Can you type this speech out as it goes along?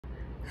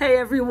Hey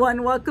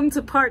everyone, welcome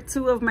to part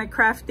 2 of my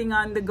Crafting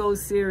on the Go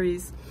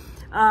series.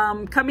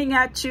 Coming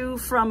at you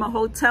from a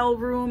hotel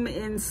room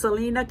in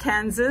Salina,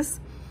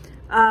 Kansas.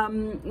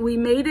 We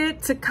made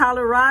it to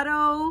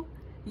Colorado,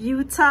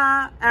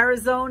 Utah,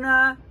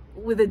 Arizona,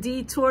 with a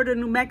detour to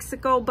New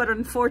Mexico, but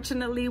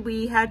unfortunately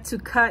we had to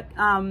cut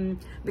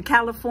the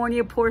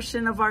California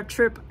portion of our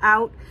trip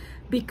out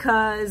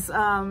because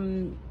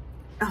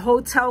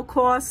hotel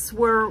costs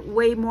were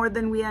way more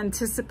than we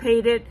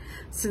anticipated.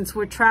 Since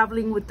we're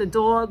traveling with the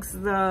dogs,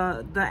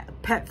 the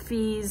pet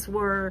fees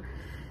were,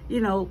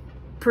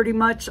 pretty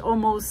much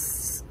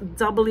almost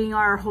doubling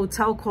our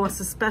hotel costs,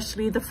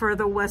 especially the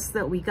further west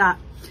that we got.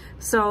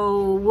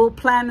 So we'll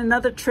plan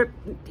another trip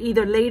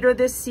either later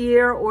this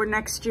year or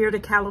next year to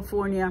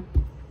California.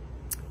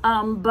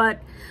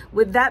 But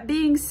with that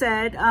being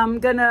said, I'm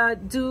gonna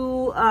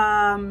do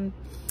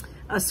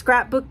a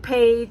scrapbook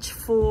page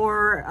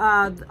for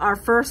our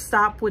first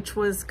stop, which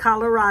was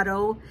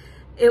Colorado.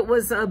 It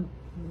was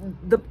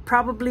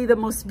probably the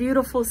most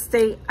beautiful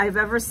state I've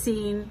ever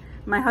seen.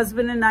 My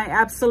husband and I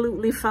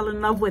absolutely fell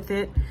in love with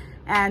it,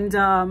 and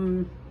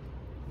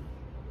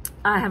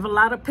I have a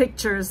lot of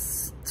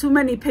pictures, too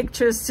many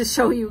pictures to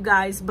show you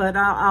guys, but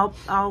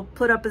I'll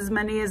put up as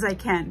many as I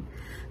can.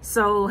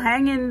 So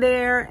hang in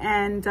there,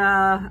 and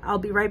I'll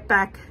be right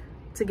back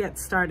to get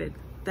started.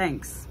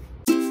 Thanks.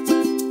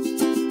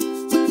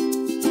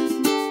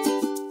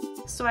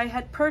 So I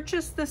had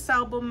purchased this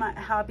album at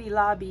Hobby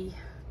Lobby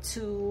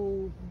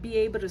to be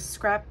able to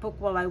scrapbook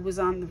while I was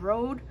on the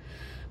road.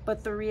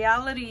 But the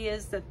reality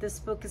is that this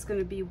book is going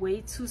to be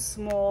way too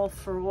small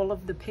for all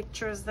of the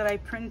pictures that I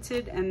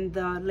printed, and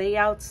the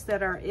layouts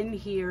that are in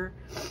here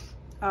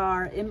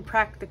are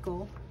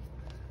impractical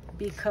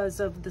because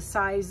of the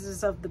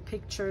sizes of the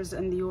pictures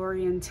and the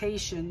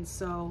orientation.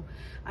 So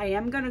I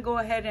am going to go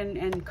ahead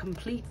and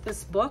complete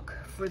this book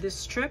for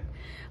this trip.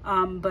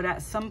 But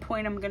at some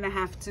point I'm going to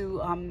have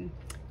to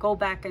go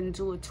back and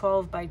do a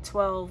 12 by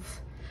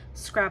 12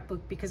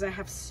 scrapbook because I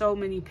have so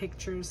many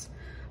pictures.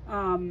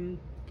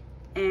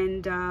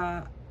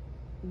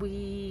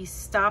 We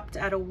stopped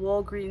at a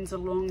Walgreens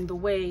along the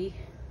way,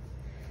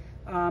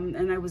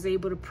 and I was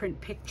able to print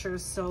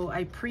pictures. So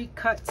I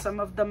pre-cut some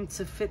of them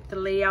to fit the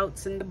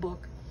layouts in the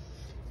book,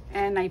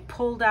 and I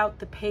pulled out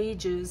the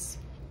pages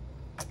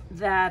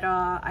that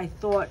I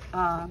thought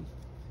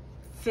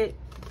fit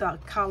the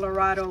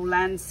Colorado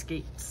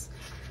landscapes.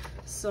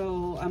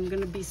 So I'm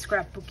going to be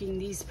scrapbooking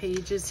these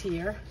pages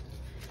here,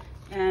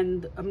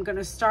 and I'm going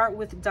to start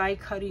with die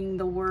cutting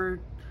the word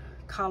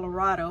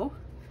Colorado,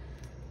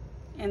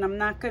 and I'm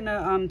not going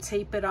to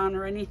tape it on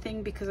or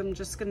anything because I'm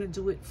just going to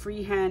do it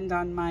freehand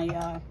on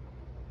my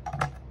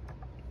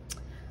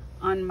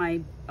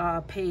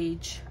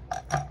page.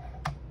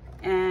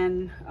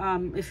 And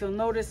if you'll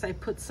notice, I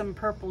put some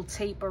purple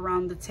tape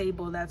around the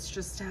table. That's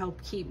just to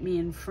help keep me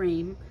in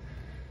frame.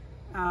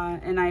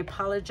 And I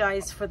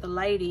apologize for the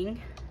lighting.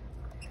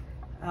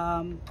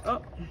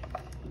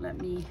 Let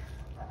me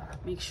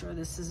make sure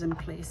this is in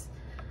place.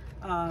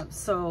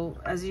 So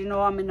as you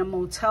know, I'm in a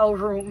motel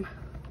room,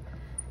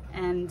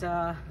 and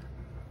the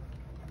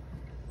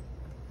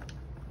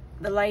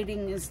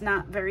lighting is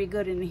not very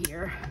good in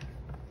here.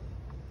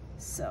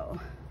 So,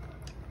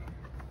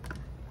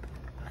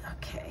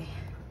 okay.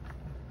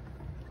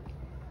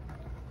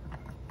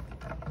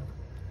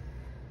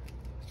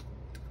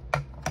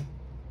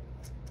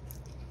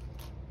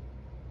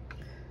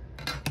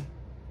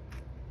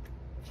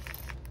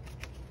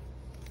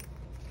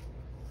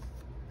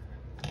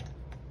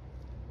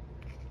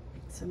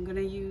 So I'm going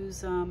to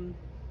use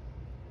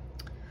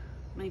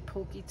my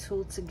pokey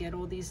tool to get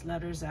all these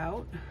letters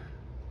out.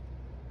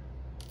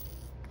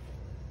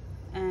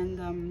 And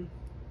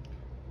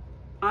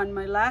on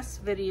my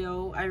last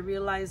video, I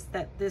realized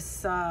that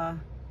this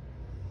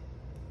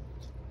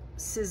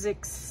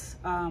Sizzix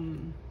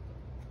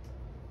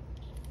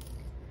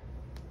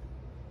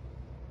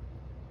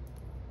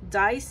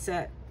die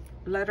set,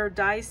 letter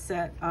die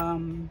set,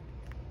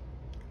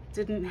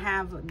 didn't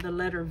have the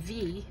letter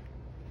V.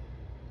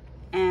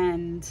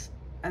 And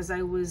as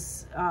I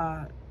was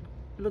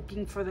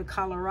looking for the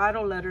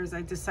Colorado letters,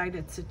 I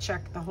decided to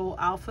check the whole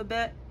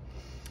alphabet,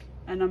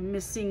 and I'm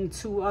missing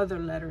 2 other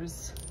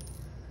letters.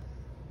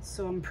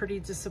 So I'm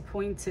pretty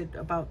disappointed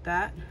about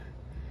that.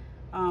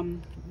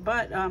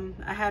 But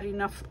I had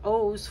enough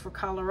O's for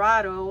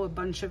Colorado, a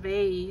bunch of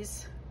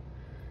A's,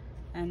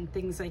 and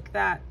things like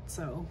that.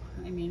 So,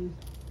 I mean,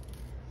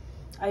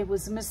 I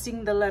was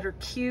missing the letter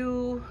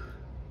Q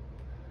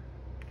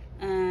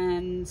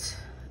and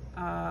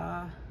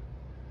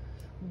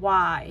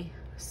Y.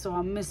 So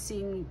I'm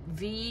missing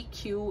V,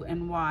 Q,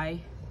 and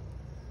Y.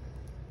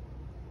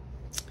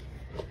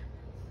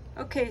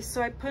 Okay,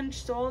 so I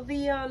punched all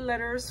the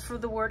letters for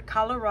the word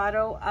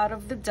Colorado out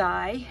of the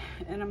die,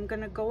 and I'm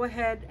gonna go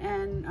ahead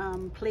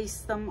and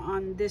place them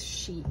on this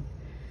sheet.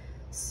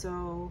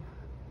 So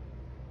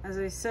as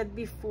I said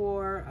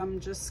before, I'm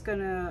just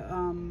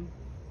gonna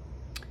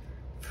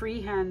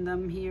freehand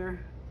them here,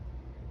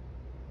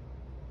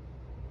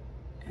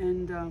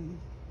 and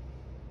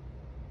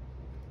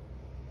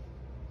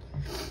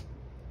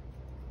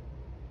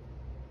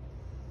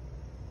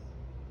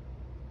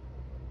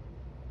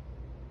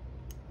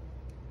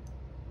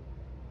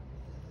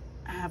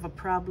have a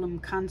problem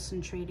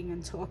concentrating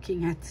and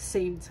talking at the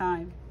same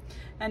time.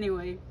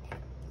 Anyway,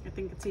 I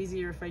think it's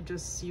easier if I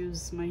just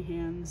use my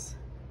hands.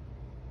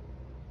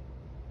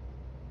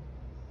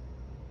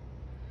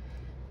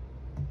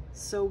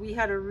 So we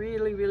had a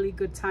really, really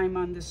good time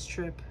on this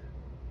trip.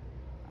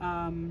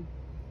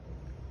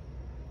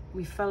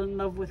 We fell in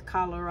love with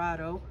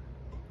Colorado,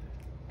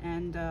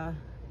 and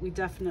we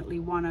definitely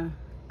want to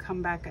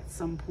come back at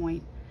some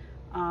point.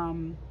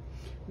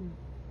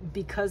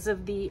 Because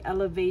of the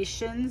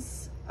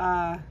elevations,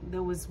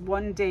 there was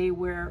one day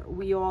where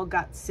we all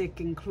got sick,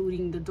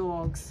 including the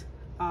dogs.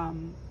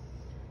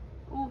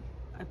 Oh,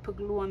 I put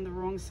glue on the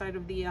wrong side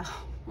of the L.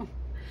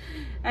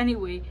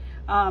 Anyway,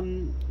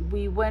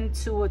 we went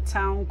to a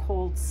town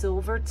called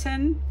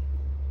Silverton,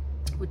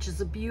 which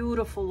is a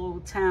beautiful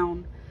old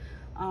town.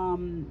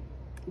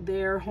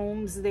 There are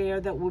homes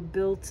there that were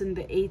built in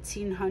the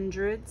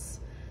 1800s,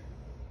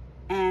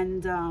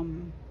 and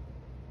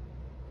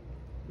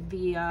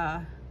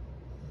the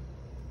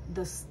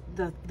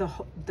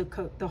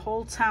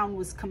whole town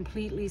was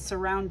completely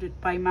surrounded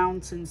by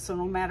mountains. So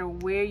no matter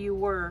where you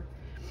were,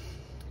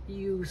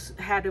 you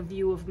had a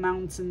view of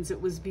mountains. It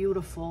was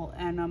beautiful.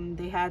 And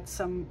they had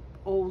some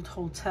old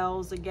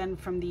hotels, again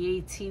from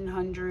the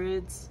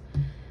 1800s.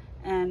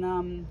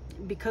 And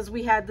because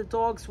we had the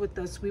dogs with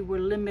us, we were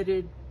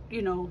limited,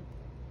 you know,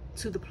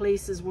 to the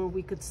places where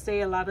we could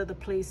stay. A lot of the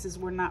places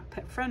were not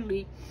pet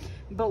friendly,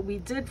 but we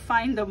did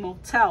find a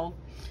motel.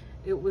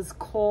 It was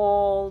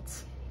called,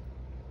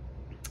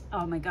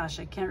 oh my gosh,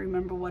 I can't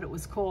remember what it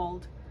was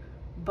called,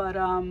 but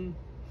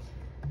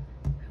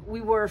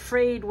we were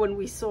afraid when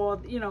we saw,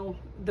 you know,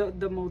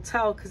 the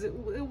motel, because it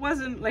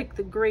wasn't like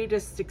the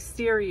greatest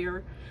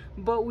exterior,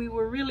 but we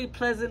were really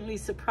pleasantly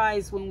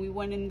surprised when we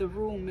went in the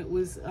room. It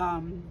was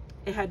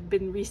it had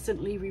been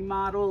recently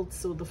remodeled,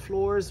 so the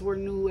floors were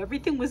new,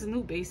 everything was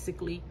new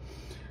basically.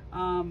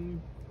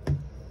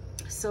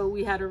 So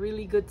we had a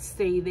really good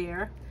stay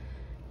there,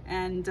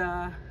 and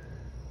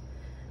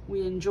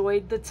we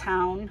enjoyed the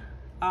town.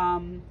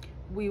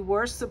 We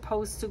were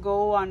supposed to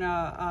go on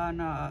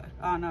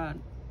a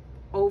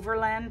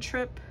overland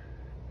trip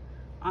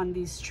on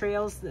these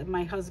trails that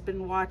my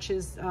husband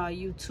watches,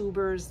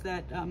 YouTubers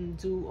that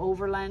do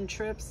overland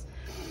trips,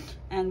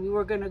 and we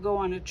were going to go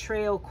on a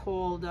trail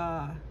called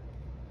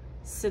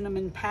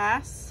Cinnamon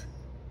Pass,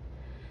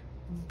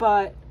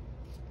 but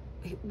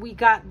we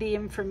got the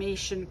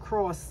information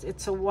crossed.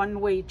 It's a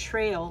one-way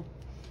trail,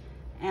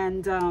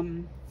 and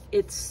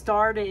it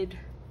started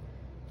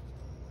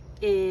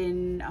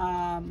in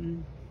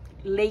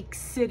Lake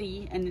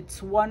City, and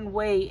it's one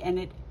way, and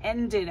it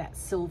ended at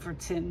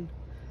Silverton.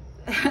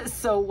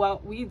 So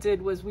what we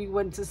did was we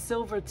went to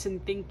Silverton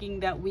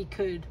thinking that we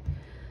could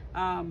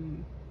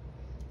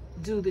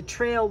do the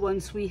trail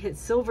once we hit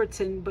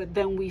Silverton, but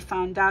then we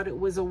found out it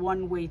was a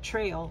one-way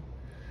trail.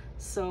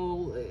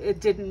 So it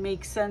didn't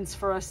make sense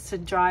for us to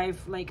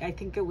drive, like, I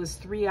think it was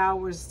 3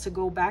 hours to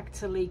go back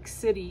to Lake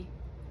City,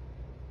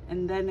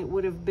 and then it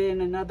would have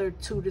been another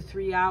 2 to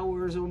 3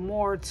 hours or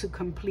more to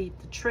complete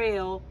the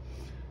trail,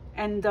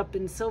 end up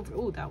in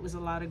oh, that was a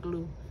lot of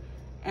glue,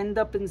 end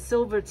up in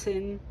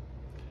Silverton,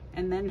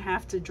 and then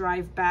have to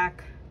drive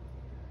back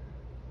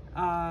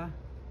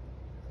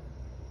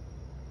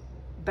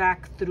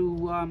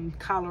through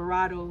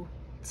Colorado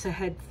to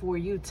head for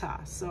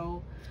Utah.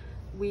 So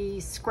we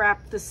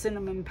scrapped the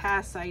Cinnamon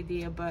Pass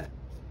idea, but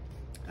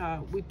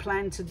we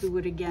plan to do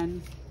it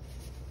again.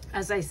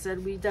 As I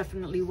said, we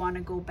definitely want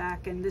to go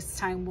back, and this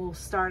time we'll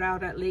start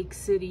out at Lake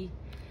City,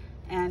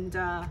 and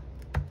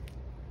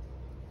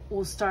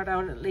we'll start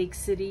out at Lake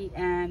City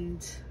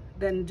and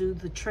then do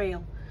the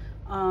trail.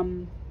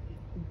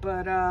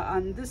 But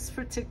on this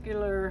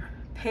particular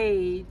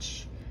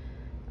page,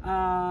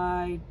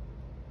 I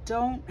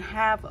don't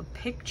have a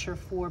picture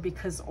for,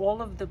 because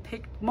all of the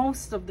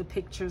most of the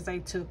pictures I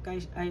took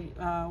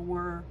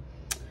were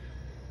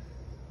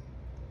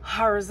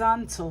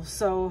horizontal.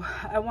 So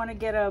I want to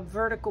get a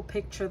vertical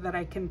picture that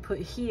I can put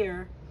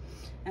here,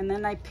 and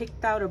then I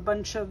picked out a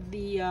bunch of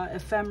the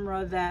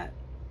ephemera that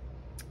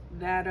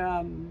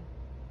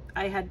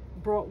I had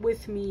brought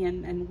with me,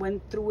 and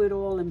went through it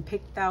all and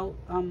picked out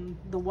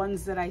the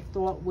ones that I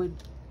thought would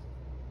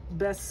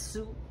best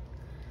suit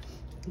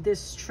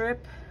this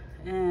trip.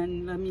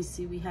 And let me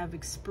see, we have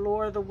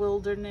Explore the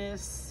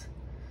Wilderness,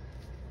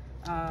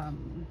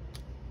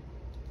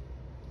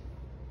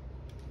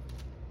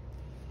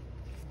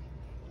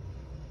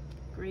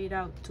 Great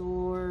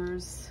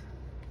Outdoors,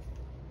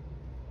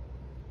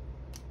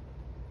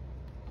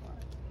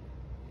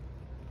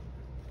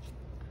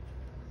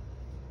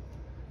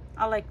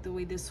 I like the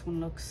way this one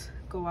looks,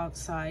 Go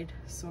Outside,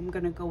 so I'm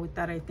gonna go with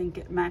that. I think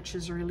it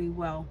matches really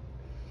well.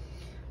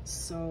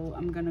 So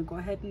I'm gonna go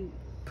ahead and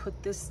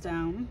put this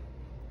down.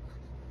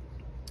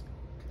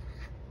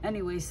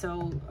 Anyway,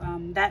 so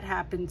that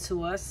happened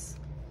to us,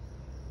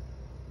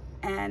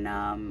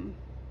 and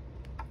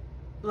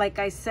like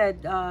I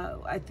said,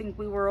 I think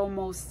we were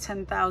almost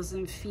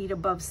 10,000 feet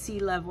above sea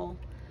level,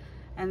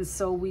 and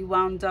so we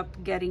wound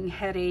up getting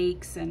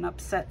headaches and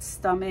upset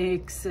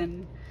stomachs,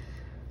 and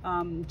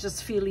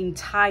just feeling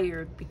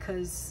tired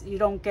because you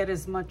don't get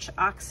as much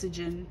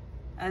oxygen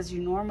as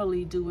you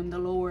normally do in the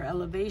lower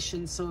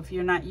elevation. So if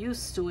you're not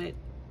used to it,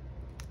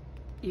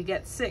 you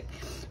get sick.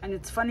 And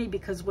it's funny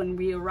because when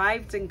we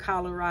arrived in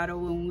Colorado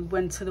and we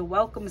went to the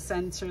Welcome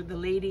Center, the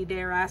lady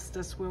there asked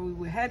us where we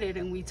were headed,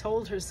 and we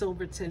told her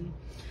Silverton.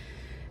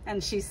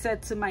 And she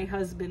said to my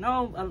husband,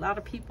 oh, a lot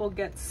of people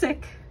get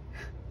sick.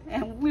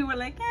 And we were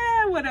like,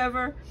 eh,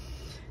 whatever.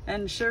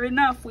 And sure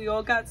enough, we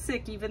all got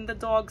sick. Even the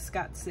dogs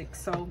got sick.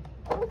 So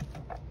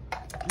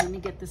let me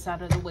get this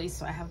out of the way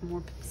so I have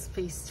more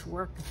space to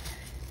work.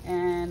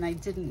 And I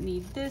didn't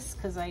need this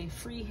because I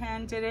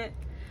free-handed it,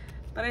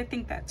 but I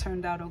think that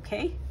turned out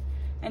okay.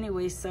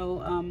 Anyway,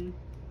 so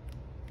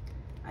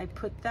I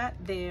put that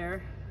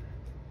there.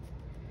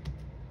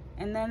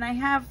 And then I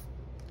have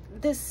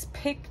this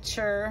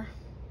picture,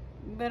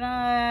 but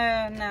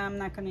nah, I'm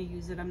not gonna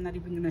use it. I'm not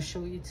even gonna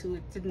show you two.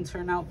 It didn't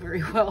turn out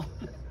very well.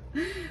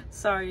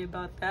 Sorry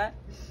about that.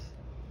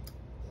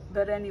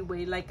 But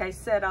anyway, like I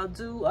said, I'll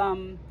do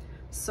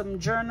some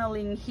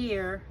journaling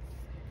here,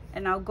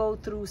 and I'll go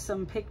through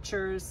some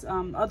pictures,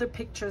 other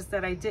pictures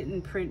that I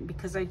didn't print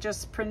because I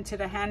just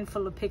printed a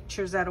handful of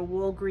pictures at a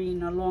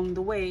Walgreens along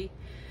the way.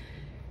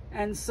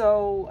 And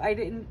so I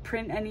didn't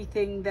print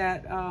anything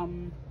that,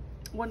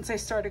 once I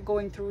started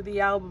going through the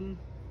album,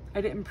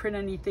 I didn't print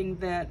anything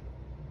that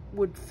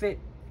would fit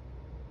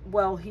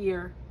well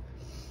here,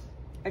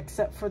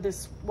 except for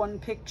this one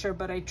picture,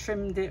 but I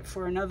trimmed it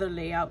for another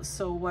layout.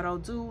 So what I'll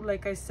do,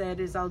 like I said,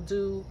 is I'll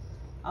do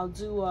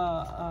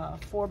a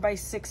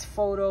 4x6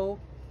 photo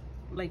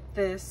like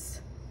this,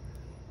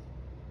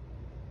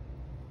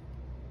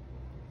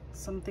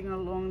 something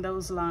along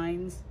those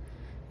lines,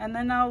 and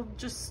then I'll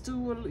just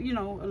do a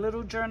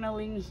little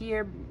journaling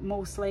here,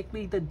 most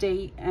likely the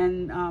date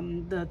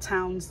and the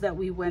towns that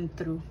we went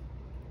through.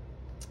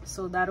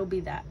 So that'll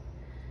be that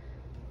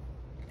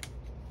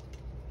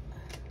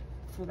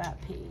for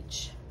that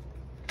page.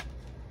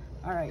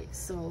 All right,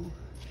 so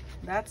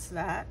that's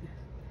that.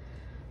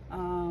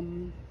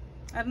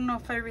 I don't know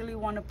if I really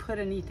want to put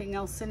anything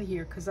else in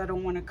here because I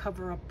don't want to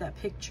cover up that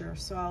picture,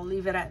 so I'll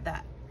leave it at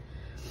that.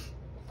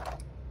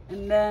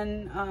 And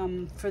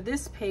then for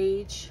this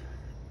page,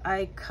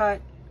 I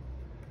cut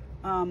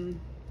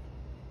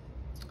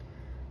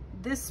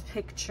this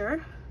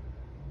picture.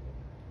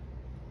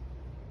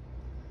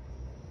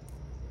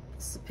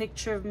 It's a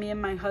picture of me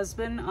and my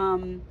husband.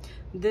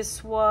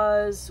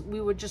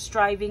 We were just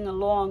driving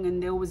along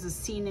and there was a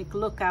scenic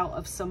lookout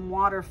of some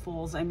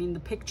waterfalls. I mean, the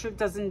picture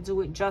doesn't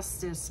do it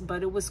justice,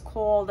 but it was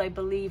called, I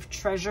believe,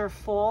 Treasure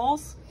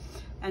Falls.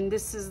 And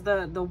this is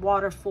the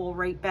waterfall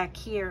right back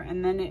here.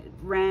 And then it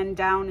ran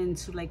down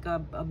into like a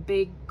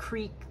big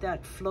creek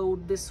that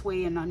flowed this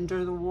way and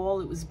under the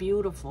wall. It was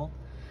beautiful.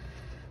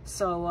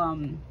 So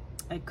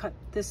I cut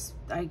this,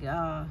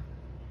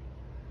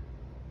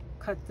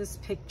 cut this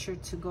picture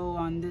to go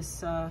on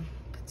this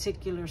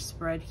particular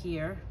spread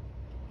here.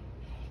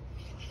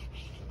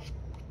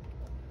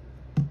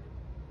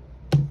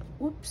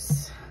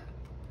 Whoops.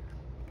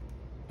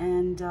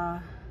 And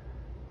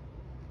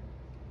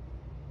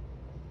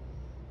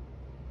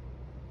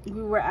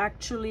we were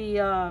actually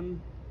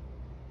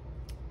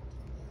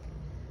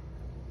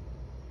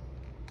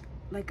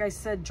like I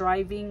said,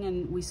 driving,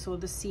 and we saw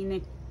the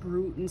scenic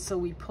route, and so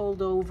we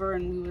pulled over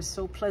and we were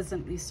so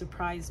pleasantly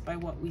surprised by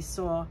what we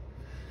saw.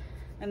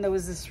 And there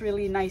was this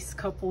really nice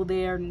couple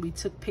there, and we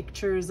took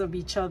pictures of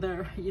each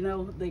other, you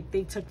know, like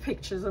they took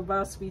pictures of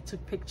us, we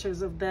took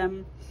pictures of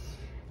them.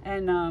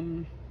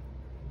 And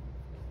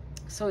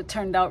so it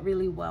turned out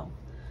really well.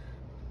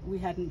 We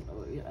had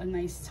a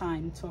nice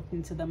time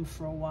talking to them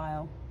for a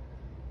while.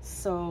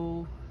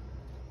 So,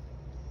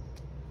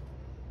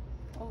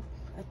 oh,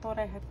 I thought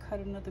I had cut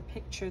another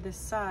picture this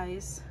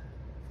size,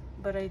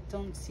 but I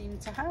don't seem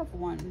to have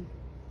one.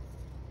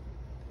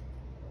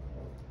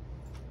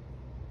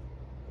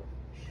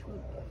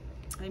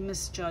 I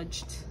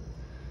misjudged.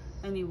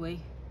 Anyway,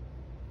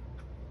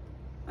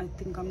 I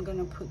think I'm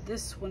gonna put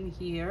this one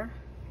here.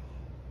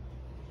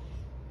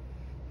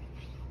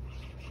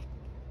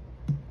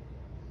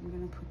 I'm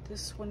gonna put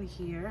this one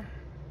here.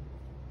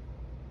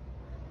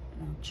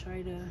 And I'll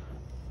try to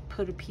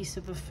put a piece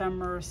of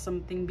ephemera or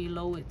something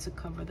below it to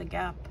cover the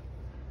gap.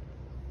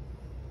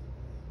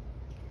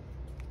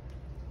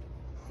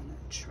 I'm gonna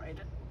try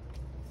to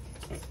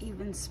get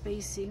even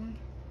spacing.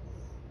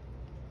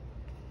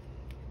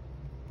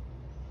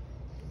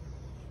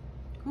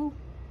 Cool.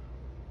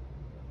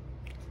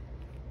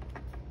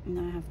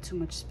 Now I have too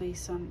much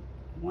space on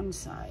one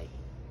side.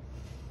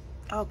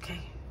 Okay.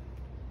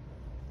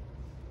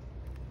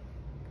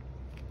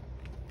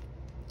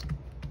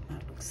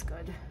 That looks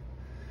good.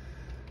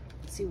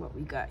 Let's see what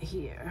we got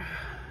here.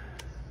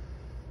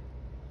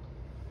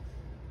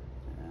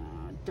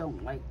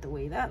 Don't like the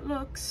way that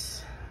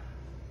looks.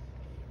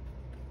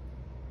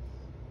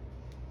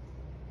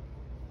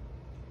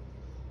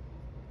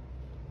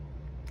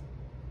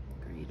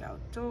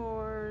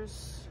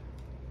 Outdoors.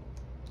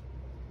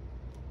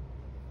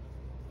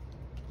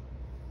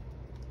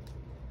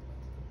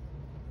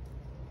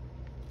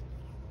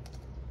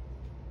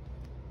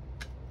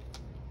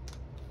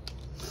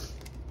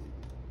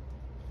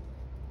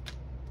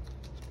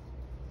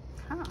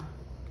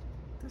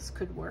 This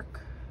could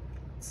work.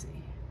 Let's see.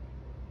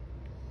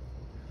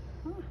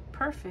 Oh,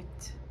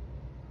 perfect.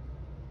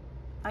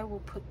 I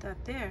will put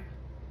that there.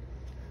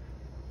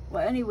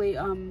 Well, anyway,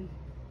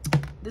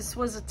 this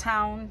was a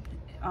town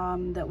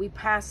that we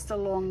passed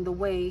along the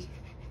way.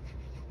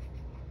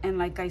 And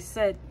like I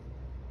said,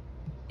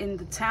 in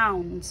the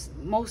towns,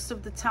 most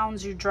of the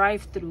towns you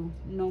drive through,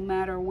 no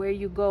matter where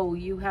you go,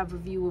 you have a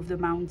view of the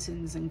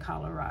mountains in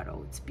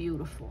Colorado. It's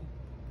beautiful.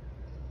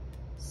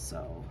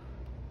 So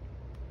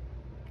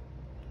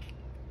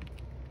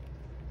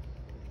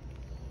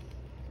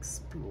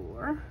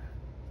explore.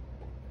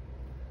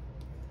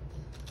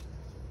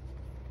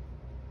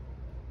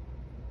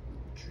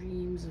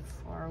 Dreams of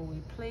faraway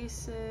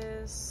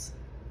places.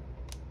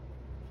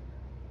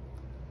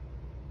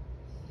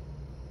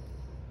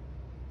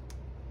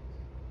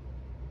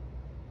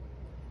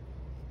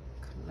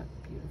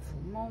 Collect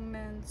beautiful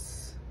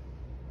moments.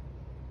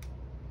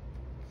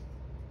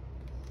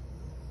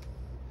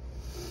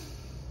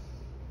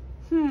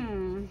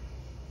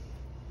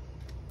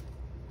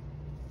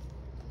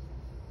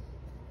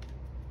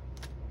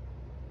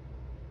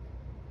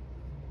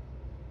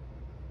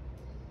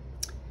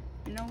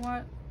 You know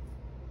what?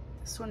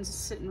 This one's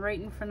sitting right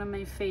in front of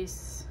my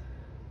face.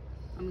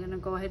 I'm gonna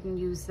go ahead and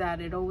use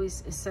that. It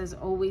says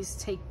always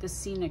take the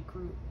scenic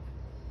route.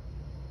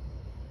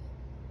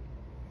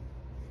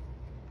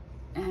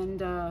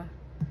 And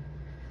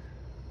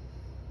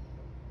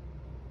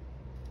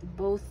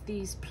both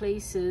these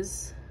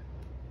places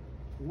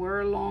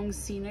were long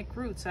scenic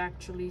routes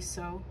actually,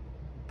 so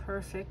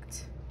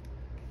perfect.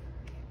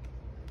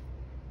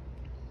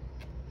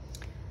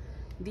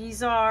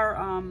 These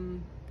are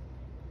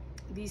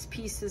these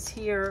pieces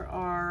here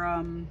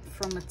are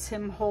from a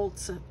Tim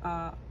Holtz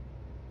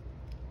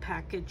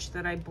package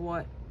that I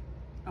bought.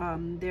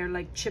 They're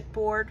like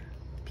chipboard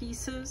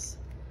pieces.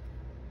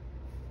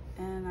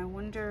 And I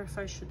wonder if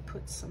I should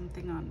put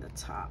something on the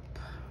top.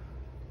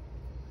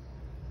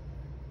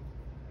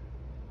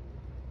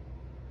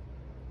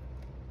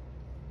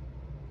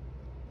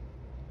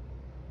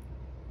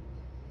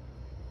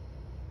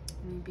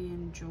 Maybe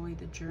enjoy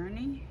the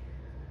journey.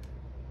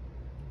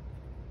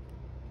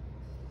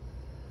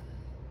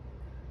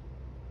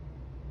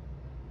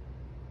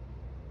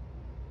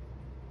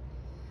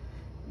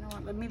 You know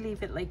what, let me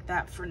leave it like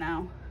that for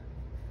now.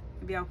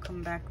 Maybe I'll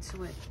come back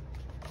to it.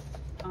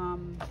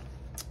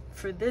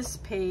 For this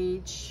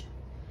page,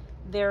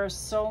 there are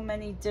so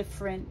many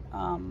different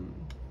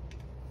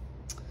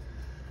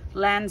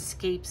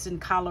landscapes in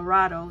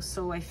Colorado,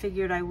 so I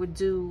figured I would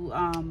do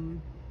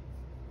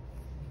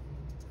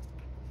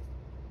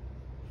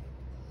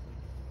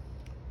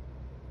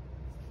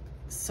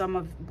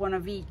one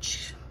of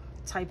each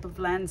type of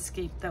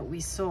landscape that we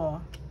saw.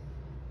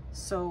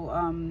 So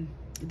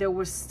there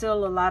was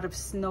still a lot of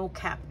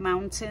snow-capped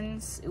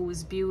mountains. It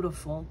was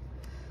beautiful.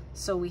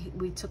 So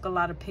we took a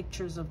lot of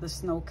pictures of the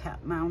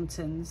snow-capped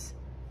mountains.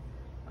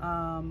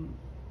 And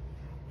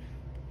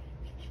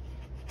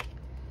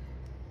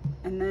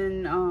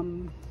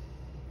then,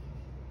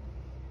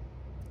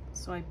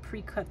 so I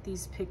pre-cut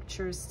these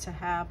pictures to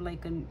have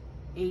like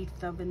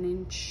 1/8 of an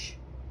inch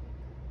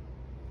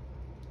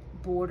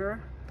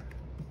border.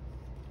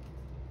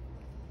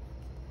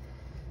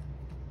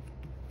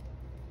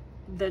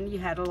 Then you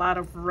had a lot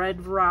of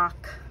red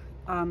rock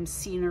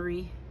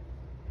scenery.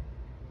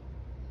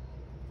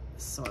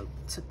 So I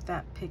took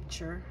that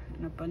picture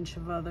and a bunch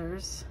of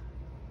others.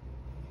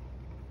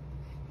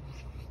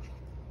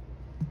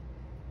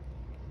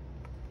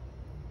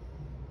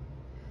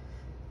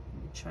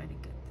 Let me try to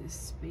get this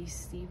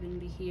spaced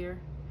evenly here.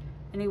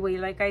 Anyway,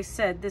 like I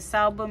said, this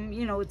album,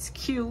 you know, it's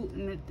cute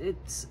and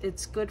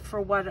it's good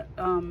for what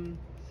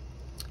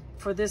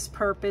for this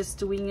purpose,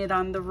 doing it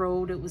on the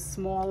road. It was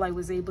small, I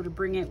was able to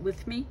bring it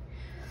with me.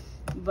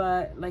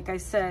 But like I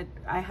said,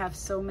 I have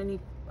so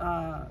many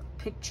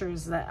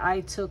pictures that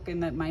I took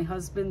and that my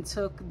husband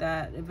took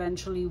that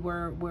eventually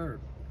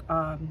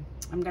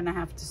I'm gonna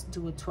have to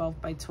do a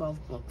 12x12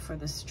 book for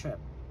this trip.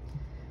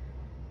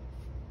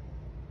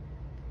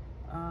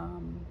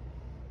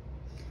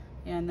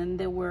 And then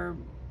there were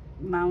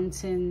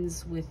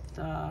mountains with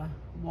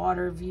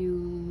water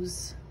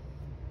views,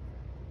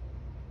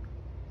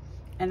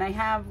 and I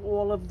have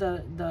all of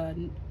the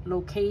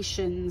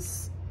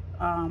locations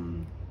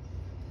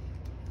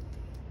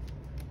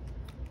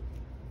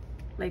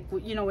like,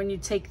 you know, when you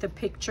take the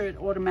picture, it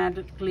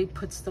automatically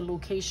puts the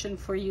location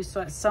for you.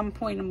 So at some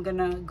point I'm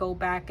gonna go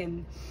back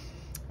and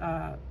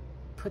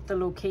put the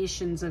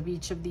locations of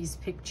each of these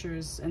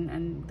pictures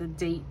and the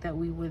date that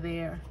we were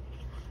there.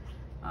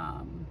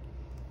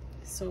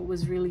 So it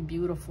was really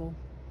beautiful.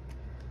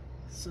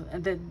 So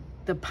and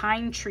the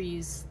pine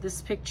trees,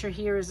 this picture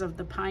here is of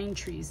the pine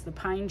trees. The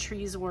pine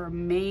trees were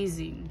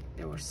amazing.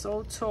 They were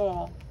so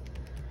tall.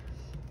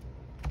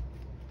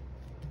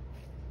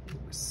 They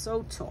were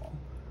so tall.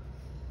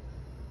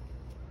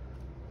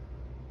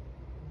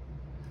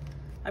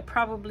 I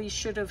probably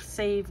should have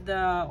saved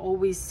the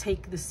always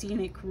take the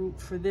scenic route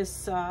for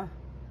this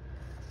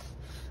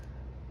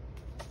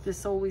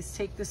this always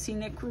take the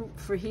scenic route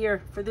for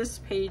here. For this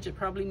page, it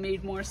probably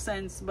made more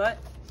sense, but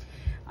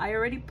I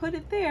already put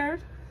it there.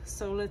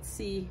 So let's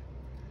see.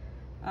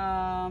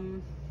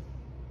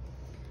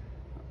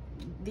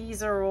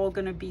 These are all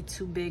gonna be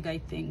too big, I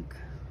think,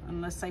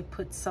 unless I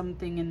put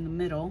something in the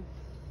middle,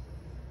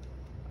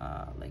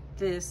 like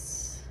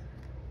this.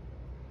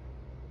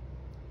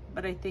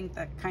 But I think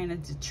that kind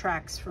of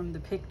detracts from the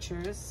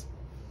pictures.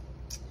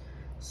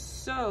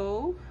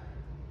 So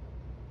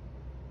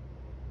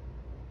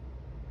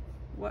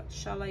what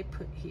shall I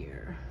put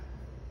here?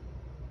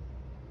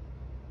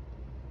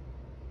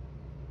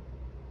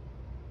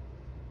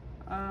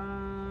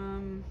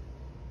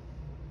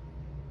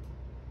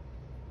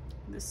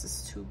 This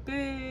is too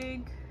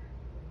big.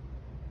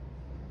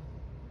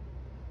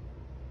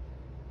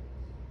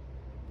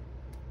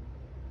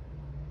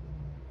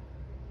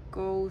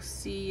 Go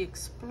see,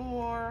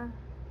 explore.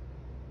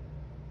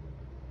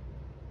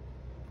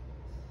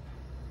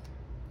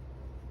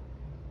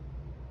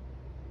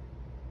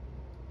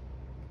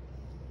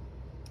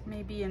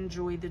 Maybe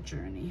enjoy the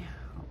journey.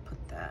 I'll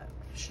put that.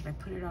 Should I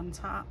put it on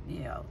top?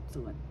 Yeah, I'll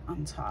do it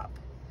on top.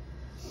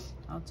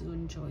 I'll do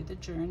enjoy the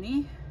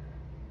journey.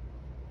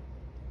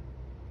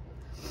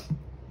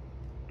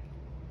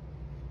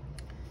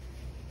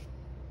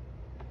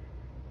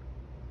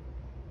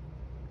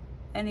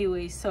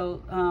 Anyway,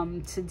 so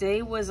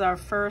today was our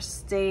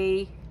first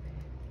day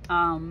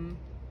on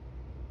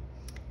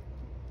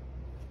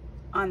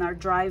our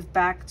drive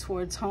back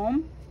towards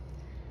home.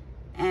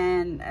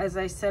 And as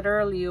I said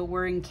earlier,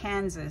 we're in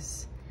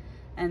Kansas.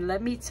 And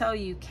let me tell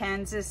you,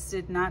 Kansas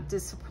did not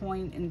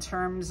disappoint in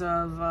terms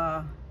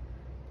of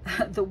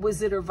the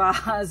Wizard of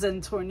Oz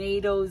and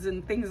tornadoes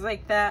and things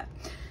like that.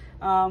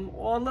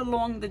 All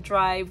along the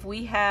drive,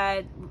 we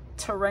had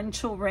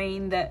torrential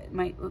rain that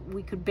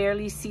we could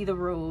barely see the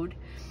road.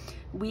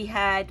 We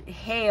had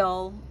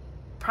hail,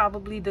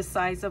 probably the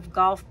size of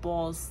golf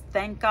balls.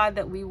 Thank God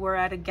that we were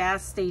at a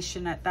gas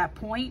station at that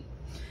point,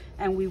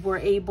 and we were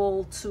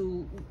able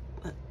to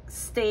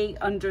stay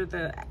under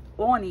the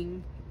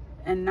awning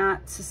and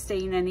not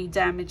sustain any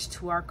damage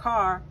to our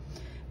car.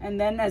 And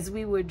then as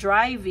we were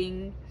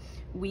driving,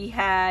 we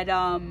had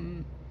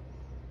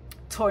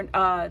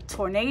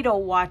tornado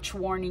watch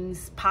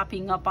warnings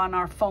popping up on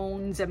our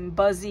phones and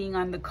buzzing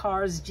on the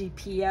car's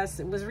GPS.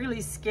 It was really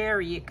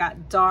scary. It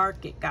got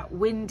dark, it got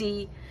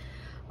windy,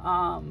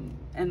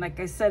 and like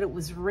I said, it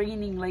was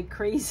raining like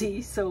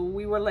crazy. So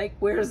we were like,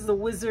 where's the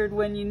wizard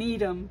when you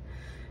need him?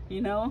 You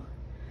know,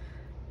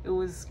 it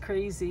was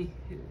crazy.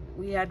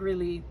 We had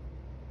really,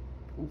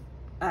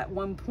 at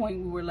one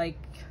point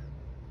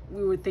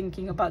we were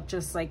thinking about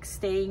just like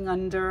staying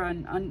under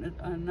an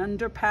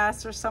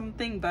underpass or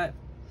something, but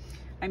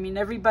I mean,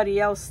 everybody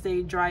else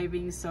stayed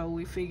driving, so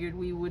we figured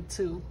we would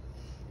too.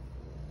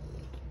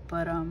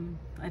 But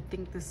I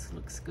think this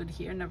looks good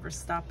here. Never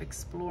stop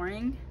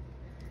exploring.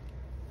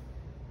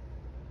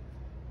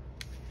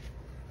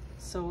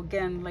 So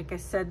again, like I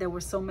said, there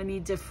were so many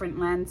different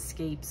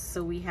landscapes.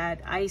 So we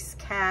had ice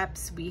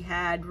caps, we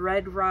had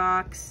red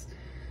rocks,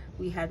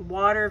 we had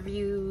water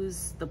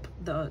views, the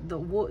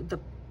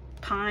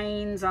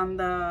pines on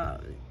the,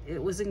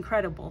 it was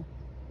incredible.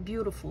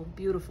 Beautiful,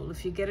 beautiful.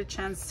 If you get a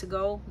chance to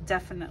go,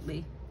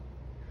 definitely.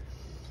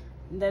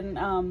 And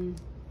then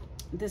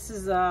this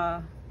is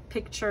a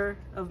picture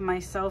of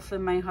myself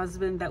and my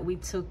husband that we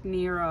took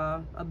near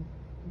a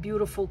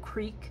beautiful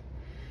creek.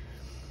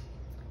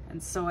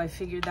 And so I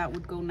figured that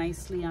would go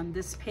nicely on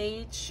this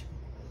page.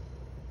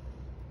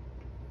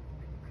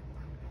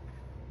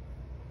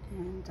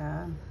 And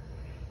I'm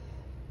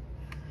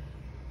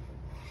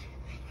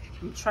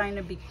trying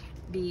to be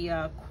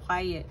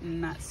quiet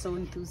and not so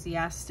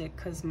enthusiastic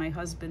because my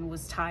husband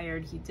was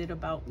tired. He did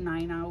about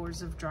 9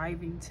 hours of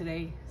driving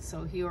today,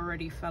 so he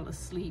already fell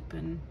asleep,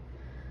 and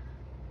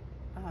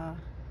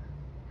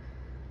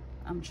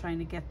I'm trying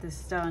to get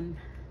this done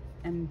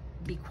and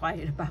be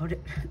quiet about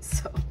it.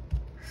 So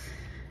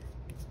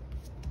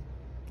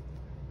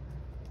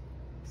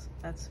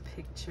that's a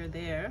picture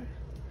there.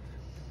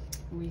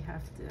 We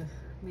have to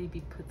maybe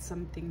put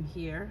something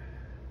here.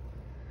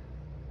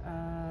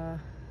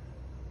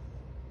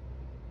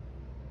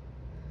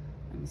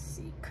 Let me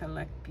see,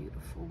 collect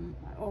beautiful.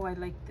 Oh, I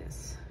like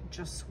this.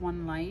 Just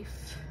one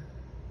life.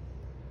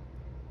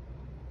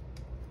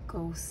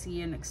 Go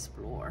see and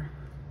explore.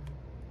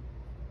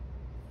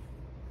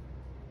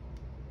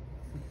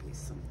 Maybe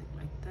something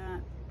like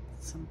that.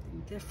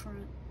 Something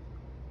different.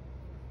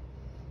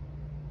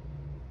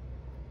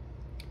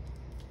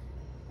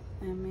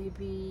 And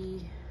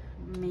maybe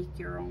make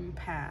your own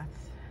path.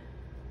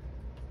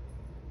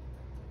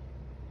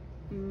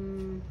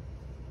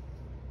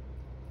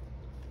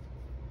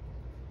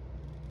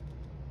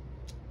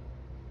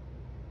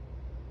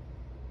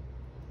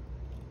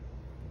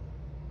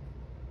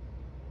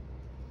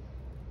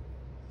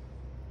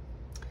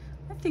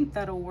 I think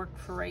that'll work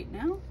for right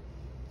now.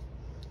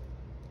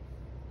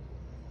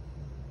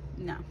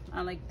 No,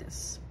 I like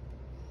this.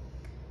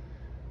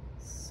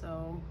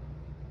 So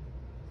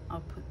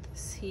I'll put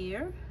this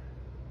here.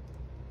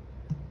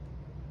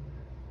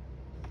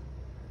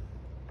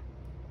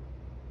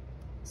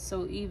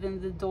 So even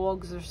the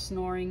dogs are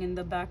snoring in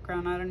the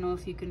background. I don't know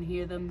if you can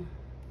hear them.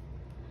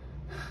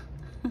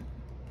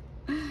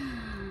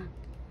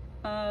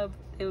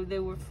 They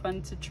were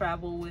fun to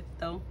travel with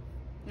though.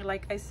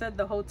 Like I said,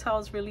 the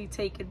hotels really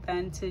take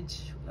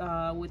advantage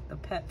with the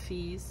pet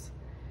fees.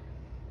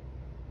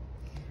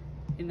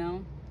 You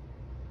know,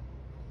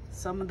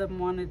 some of them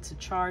wanted to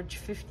charge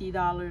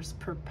 $50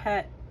 per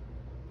pet,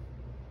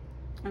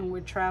 and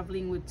we're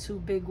traveling with 2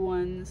 big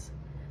ones.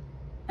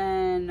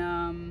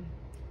 And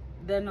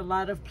then a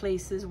lot of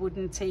places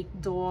wouldn't take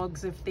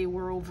dogs if they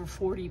were over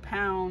 40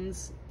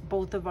 pounds.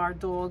 Both of our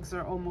dogs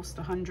are almost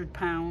 100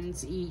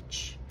 pounds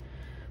each.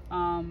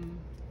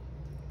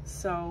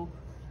 So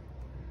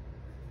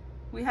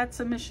we had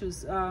some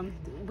issues.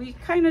 We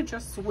kind of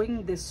just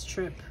winged this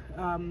trip.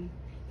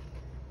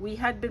 We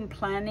had been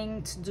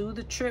planning to do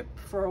the trip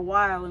for a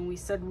while, and we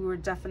said we were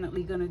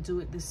definitely going to do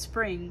it this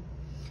spring,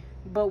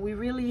 but we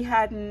really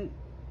hadn't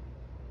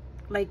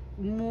like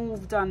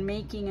moved on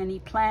making any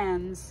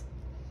plans.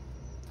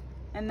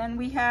 And then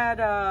we had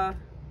a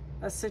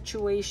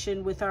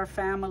situation with our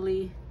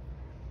family,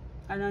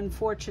 an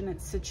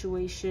unfortunate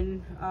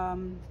situation.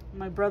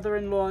 My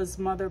brother-in-law's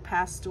mother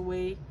passed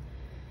away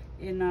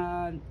in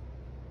an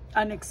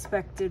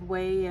unexpected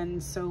way,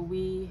 and so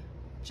we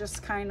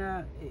just kind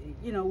of,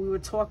 you know, we were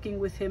talking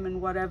with him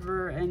and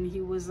whatever, and he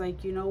was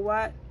like, you know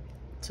what,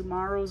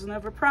 tomorrow's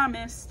never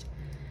promised.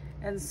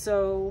 And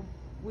so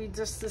we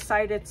just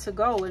decided to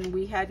go, and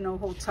we had no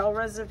hotel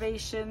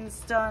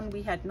reservations done.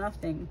 We had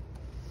nothing.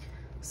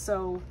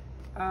 So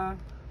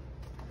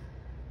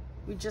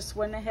we just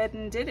went ahead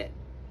and did it.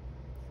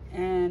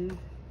 And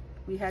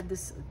we had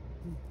this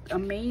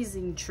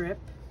amazing trip.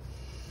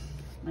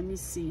 Let me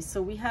see.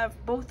 So we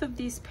have both of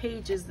these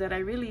pages that I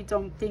really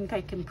don't think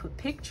I can put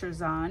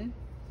pictures on,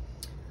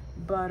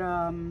 but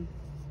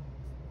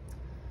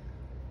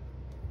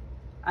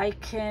I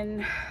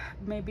can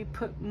maybe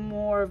put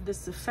more of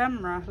this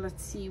ephemera.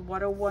 Let's see.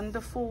 What a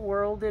wonderful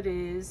world it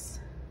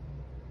is.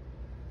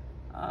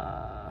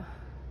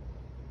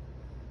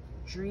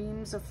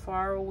 Dreams of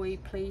faraway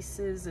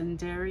places and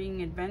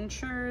daring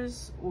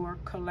adventures, or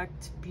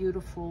collect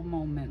beautiful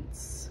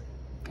moments.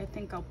 I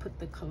think I'll put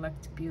the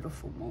collect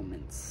beautiful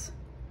moments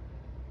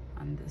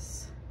on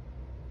this.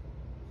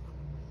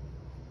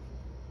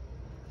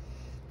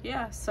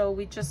 Yeah, so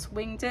we just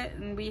winged it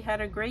and we had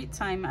a great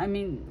time. I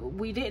mean,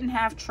 we didn't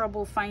have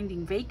trouble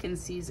finding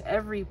vacancies.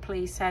 Every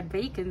place had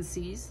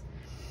vacancies,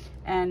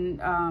 and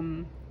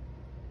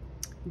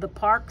the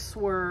parks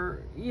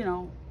were, you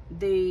know,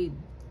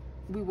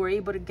 we were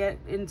able to get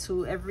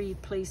into every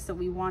place that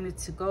we wanted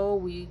to go.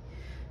 We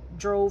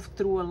drove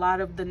through a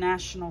lot of the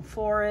national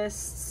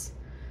forests.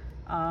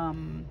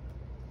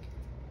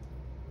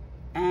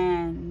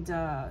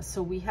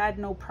 So we had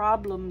no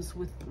problems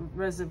with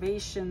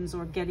reservations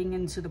or getting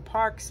into the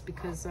parks,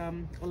 because a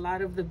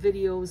lot of the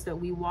videos that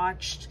we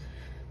watched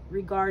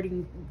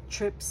regarding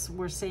trips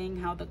were saying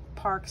how the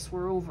parks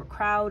were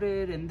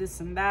overcrowded and this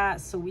and that.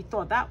 So we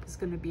thought that was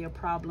going to be a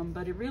problem,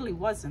 but it really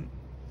wasn't.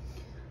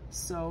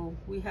 So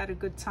we had a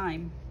good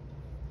time.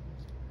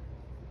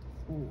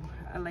 Oh,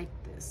 I like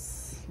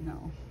this.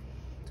 No.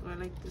 Do I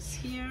like this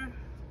here,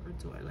 or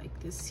do I like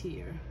this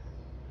here?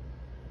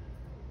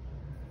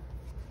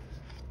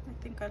 I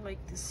think I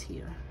like this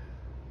here.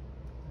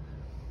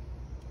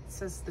 It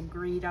says the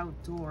great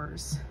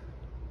outdoors.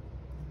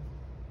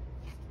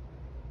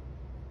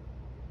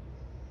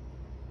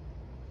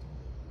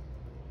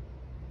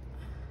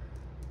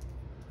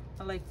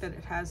 I like that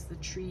it has the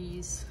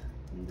trees.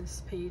 And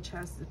this page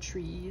has the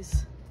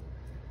trees.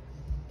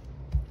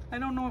 I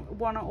don't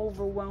want to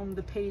overwhelm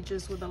the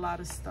pages with a lot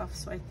of stuff,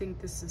 so I think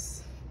this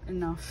is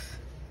enough.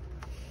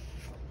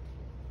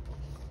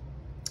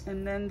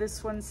 And then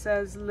this one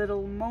says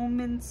little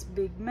moments,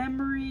 big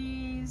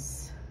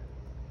memories.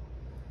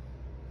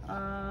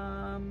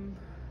 I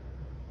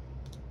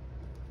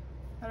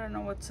don't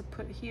know what to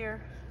put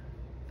here.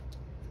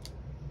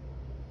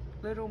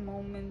 Little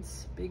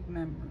moments, big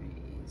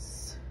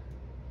memories.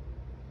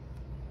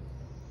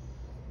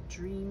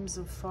 Dreams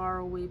of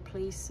faraway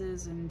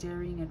places and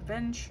daring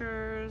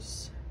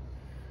adventures.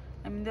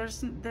 I mean,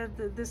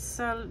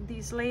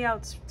 these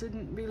layouts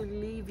didn't really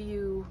leave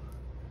you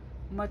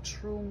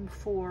much room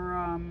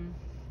for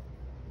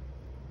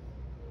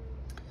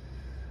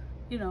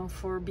you know,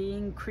 for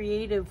being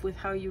creative with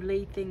how you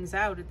lay things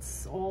out.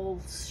 It's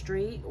all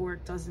straight, or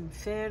it doesn't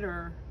fit,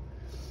 or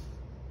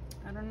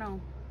I don't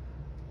know.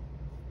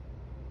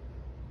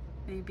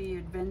 Maybe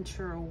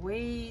adventure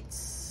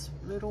awaits,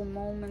 little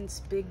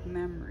moments, big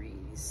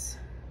memories.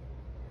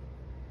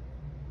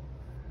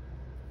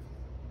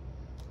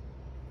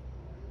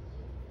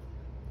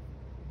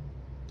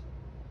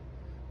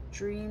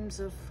 Dreams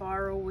of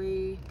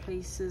faraway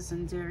places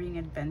and daring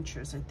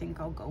adventures. I think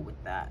I'll go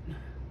with that.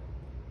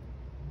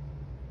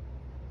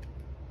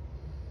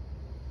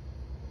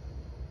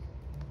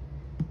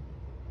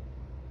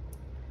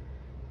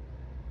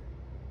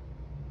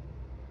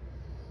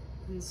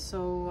 And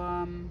so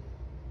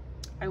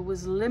I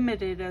was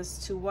limited as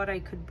to what I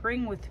could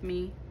bring with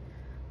me.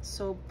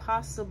 So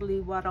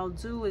possibly what I'll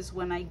do is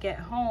when I get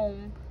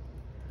home,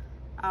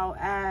 I'll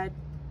add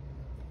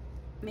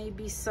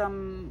maybe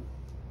some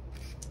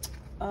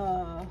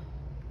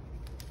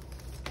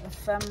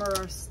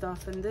ephemera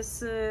stuff. And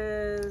this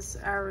is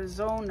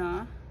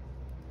Arizona,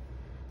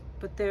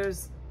 but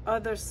there's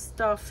other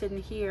stuff in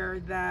here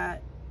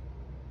that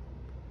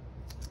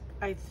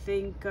I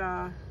think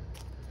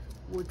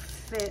would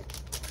fit.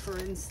 For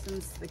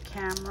instance, the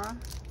camera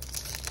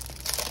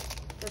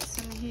that's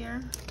in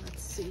here.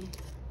 Let's see.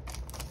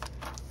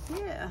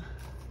 Yeah,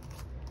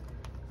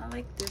 I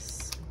like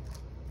this.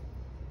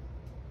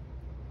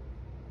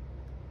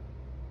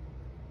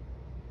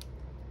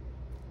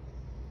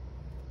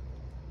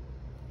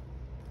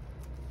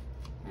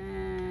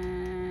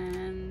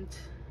 And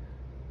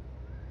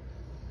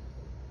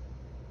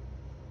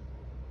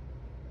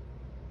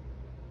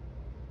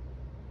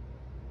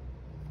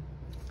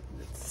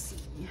let's see,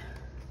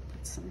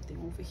 put something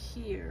over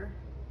here.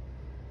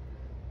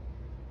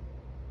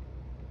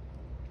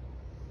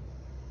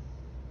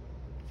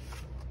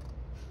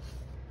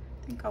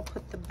 I think I'll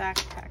put the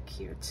backpack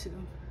here too.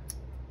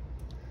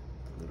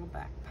 The little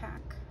backpack.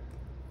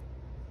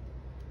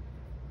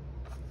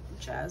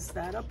 Jazz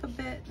that up a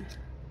bit.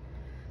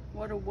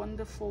 What a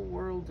wonderful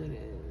world it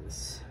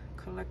is.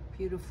 Collect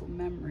beautiful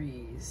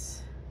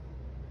memories.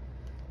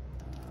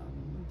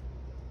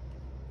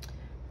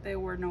 There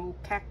were no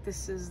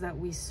cactuses that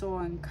we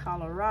saw in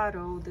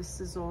Colorado.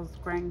 This is all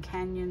Grand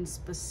Canyon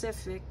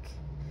specific.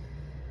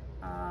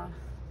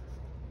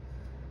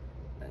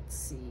 Let's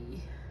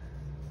see.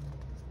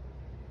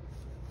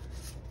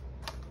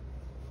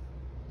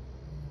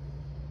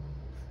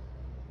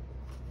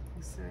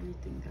 Is there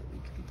anything that we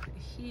can put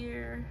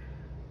here?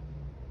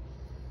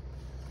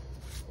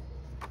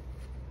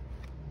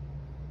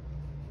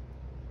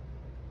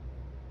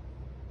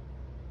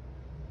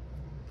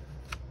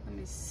 Let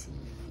me see.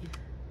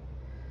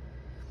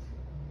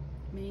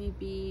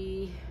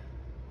 Maybe,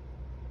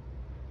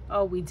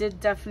 oh, we did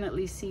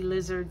definitely see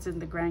lizards in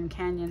the Grand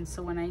Canyon.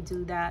 So when I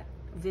do that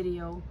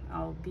video,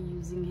 I'll be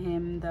using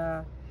him,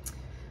 the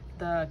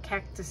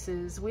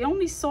cactuses. We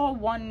only saw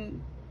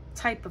one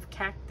type of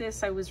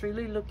cactus. I was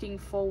really looking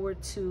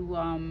forward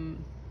to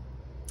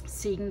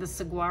seeing the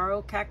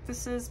saguaro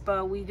cactuses,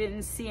 but we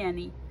didn't see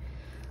any.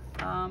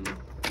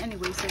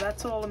 Anyway, so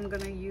that's all I'm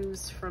gonna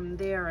use from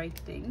there, I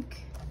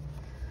think.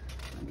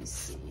 Let me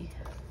see.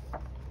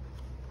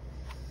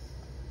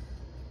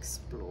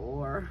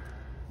 Explore.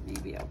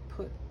 Maybe I'll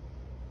put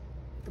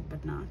the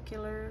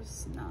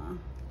binoculars. Nah.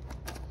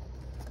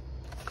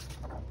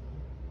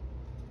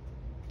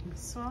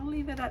 So I'll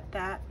leave it at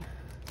that.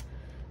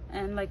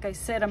 And like I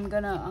said, I'm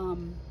gonna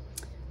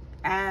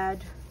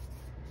add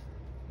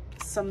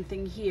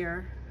something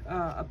here,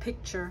 a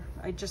picture.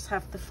 I just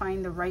have to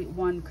find the right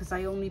one because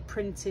I only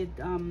printed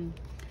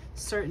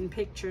certain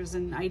pictures,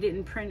 and I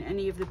didn't print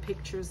any of the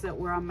pictures that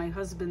were on my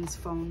husband's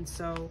phone.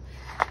 So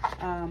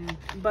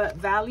but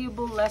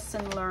valuable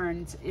lesson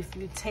learned: if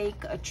you take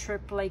a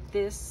trip like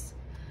this,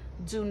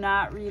 do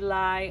not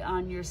rely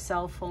on your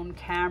cell phone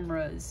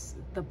cameras.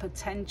 The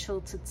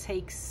potential to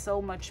take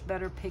so much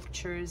better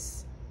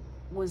pictures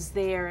was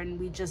there, and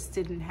we just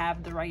didn't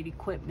have the right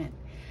equipment.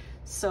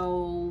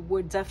 So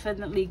we're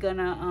definitely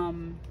gonna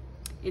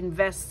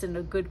invest in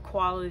a good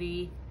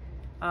quality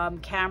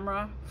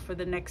camera for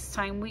the next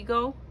time we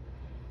go.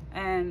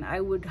 And I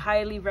would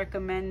highly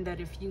recommend that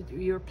if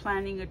you're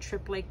planning a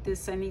trip like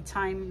this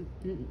anytime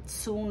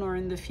soon or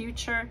in the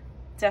future,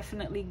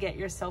 definitely get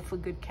yourself a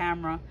good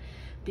camera,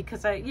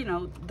 because you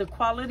know, the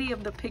quality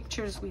of the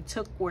pictures we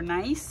took were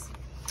nice,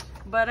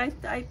 but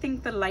I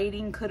think the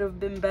lighting could have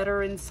been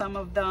better in some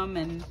of them.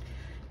 And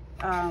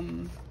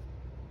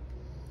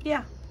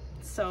yeah,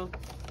 so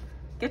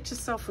get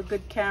yourself a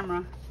good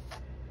camera.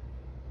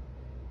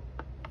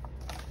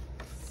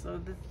 So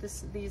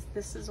this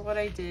is what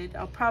I did.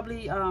 I'll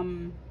probably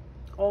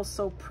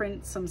also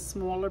print some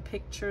smaller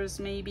pictures,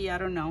 maybe, I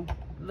don't know,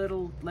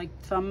 little like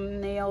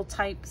thumbnail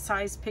type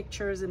size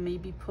pictures, and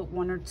maybe put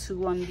 1 or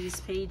 2 on these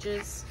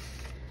pages.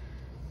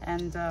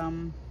 And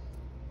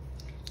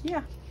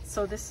yeah,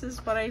 so this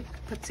is what I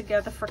put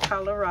together for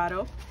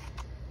Colorado.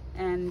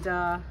 And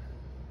let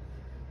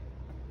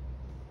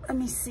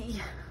me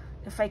see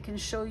if I can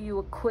show you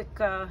a quick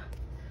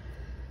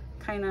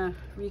kind of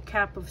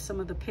recap of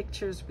some of the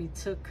pictures we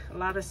took. A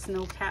lot of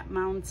snow-capped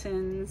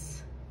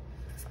mountains.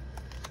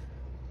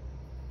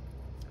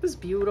 It was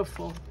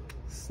beautiful.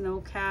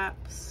 Snow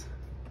caps,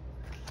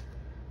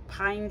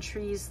 pine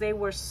trees. They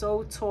were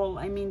so tall.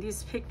 I mean,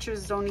 these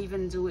pictures don't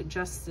even do it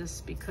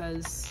justice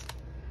because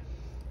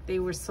they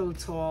were so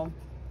tall.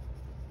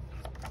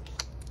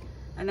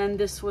 And then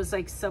this was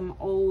like some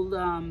old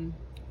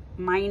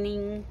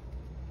mining,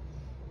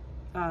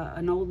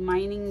 an old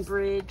mining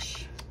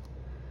bridge.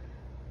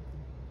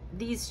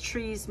 These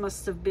trees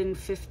must have been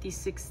 50,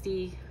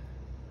 60,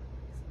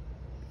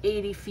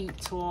 80 feet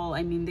tall.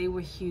 I mean, they were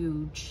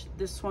huge.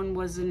 This one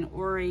was in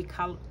Ouray,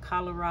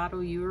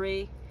 Colorado,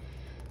 Ouray.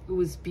 It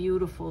was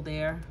beautiful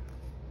there.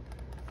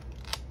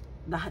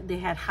 They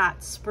had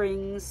hot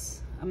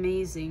springs,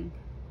 amazing.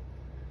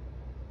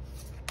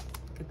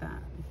 at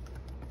that.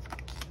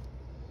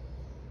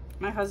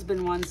 My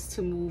husband wants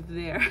to move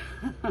there.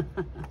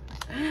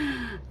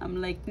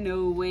 I'm like,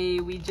 no way.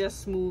 We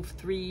just moved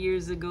 3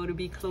 years ago to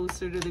be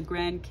closer to the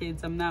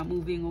grandkids. I'm not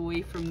moving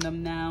away from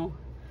them now.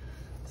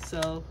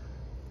 So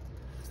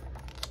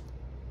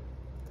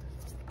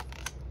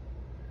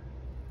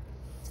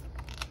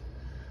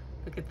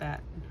look at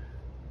that.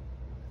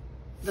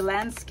 The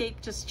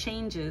landscape just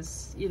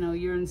changes. You know,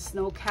 you're in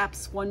snow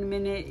caps 1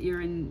 minute,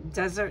 you're in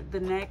desert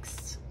the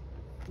next.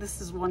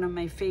 This is one of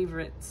my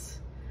favorites.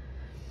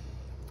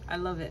 I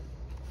love it.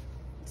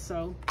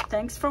 So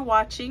thanks for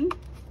watching.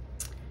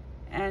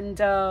 And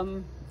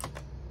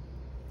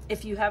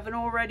if you haven't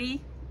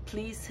already,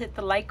 please hit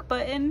the like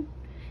button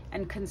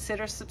and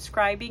consider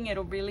subscribing.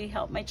 It'll really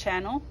help my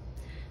channel,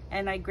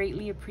 and I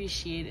greatly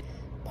appreciate it.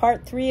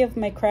 Part 3 of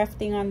my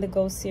Crafting on the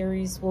Go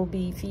series will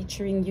be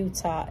featuring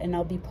Utah, and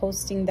I'll be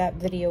posting that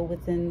video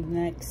within the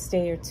next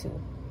day or two.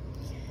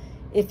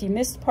 If you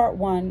missed part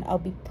 1, I'll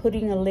be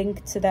putting a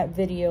link to that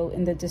video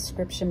in the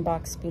description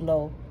box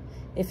below.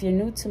 If you're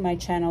new to my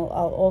channel,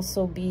 I'll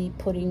also be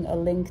putting a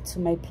link to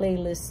my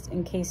playlist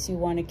in case you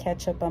want to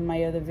catch up on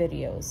my other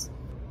videos.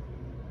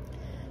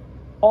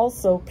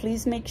 Also,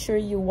 please make sure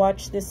you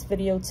watch this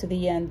video to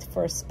the end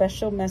for a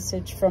special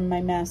message from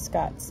my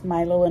mascots,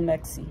 Milo and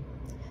Lexi.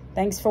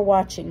 Thanks for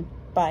watching.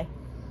 Bye.